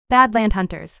Badland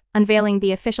Hunters, unveiling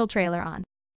the official trailer on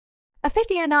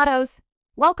Aficionados.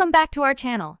 Welcome back to our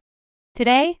channel.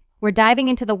 Today, we're diving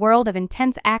into the world of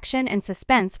intense action and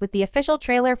suspense with the official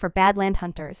trailer for Badland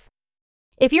Hunters.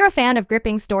 If you're a fan of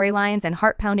gripping storylines and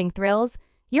heart-pounding thrills,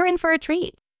 you're in for a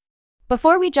treat.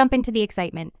 Before we jump into the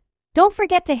excitement, don't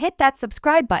forget to hit that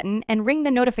subscribe button and ring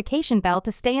the notification bell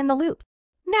to stay in the loop.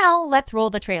 Now, let's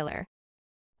roll the trailer.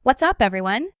 What's up,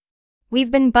 everyone? We've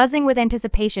been buzzing with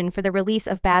anticipation for the release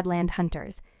of Badland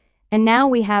Hunters, and now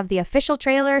we have the official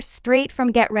trailer straight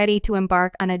from Get Ready to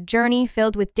embark on a journey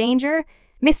filled with danger,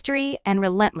 mystery, and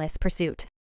relentless pursuit.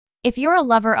 If you're a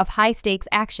lover of high-stakes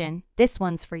action, this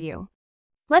one's for you.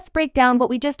 Let's break down what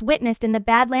we just witnessed in the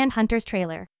Badland Hunters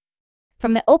trailer.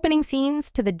 From the opening scenes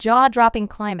to the jaw-dropping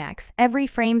climax, every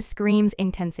frame screams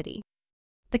intensity.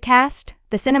 The cast,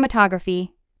 the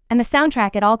cinematography, and the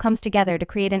soundtrack, it all comes together to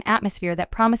create an atmosphere that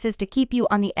promises to keep you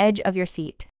on the edge of your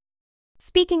seat.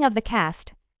 Speaking of the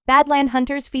cast, Badland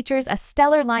Hunters features a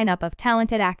stellar lineup of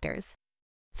talented actors.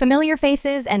 Familiar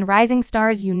faces and rising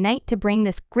stars unite to bring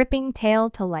this gripping tale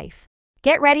to life.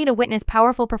 Get ready to witness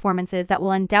powerful performances that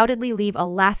will undoubtedly leave a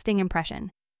lasting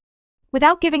impression.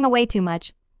 Without giving away too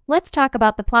much, let's talk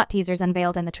about the plot teasers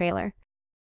unveiled in the trailer.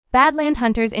 Badland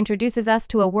Hunters introduces us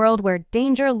to a world where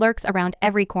danger lurks around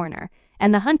every corner,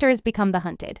 and the hunters become the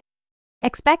hunted.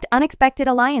 Expect unexpected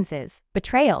alliances,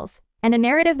 betrayals, and a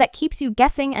narrative that keeps you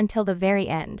guessing until the very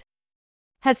end.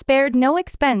 Has spared no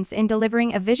expense in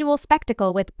delivering a visual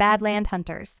spectacle with Badland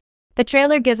Hunters. The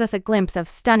trailer gives us a glimpse of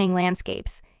stunning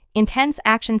landscapes, intense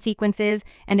action sequences,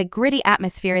 and a gritty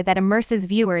atmosphere that immerses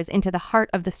viewers into the heart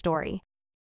of the story.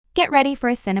 Get ready for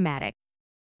a cinematic.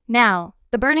 Now,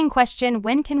 the burning question: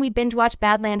 when can we binge-watch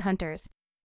Badland Hunters?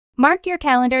 Mark your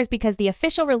calendars because the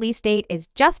official release date is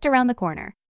just around the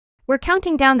corner. We're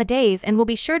counting down the days and we'll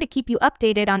be sure to keep you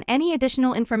updated on any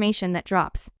additional information that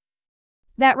drops.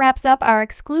 That wraps up our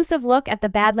exclusive look at the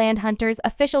Badland Hunters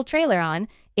official trailer on.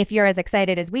 If you're as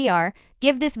excited as we are,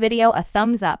 give this video a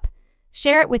thumbs up,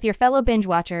 share it with your fellow binge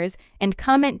watchers, and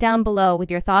comment down below with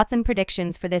your thoughts and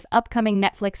predictions for this upcoming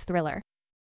Netflix thriller.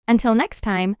 Until next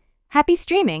time, happy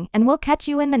streaming, and we'll catch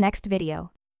you in the next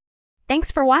video.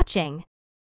 Thanks for watching.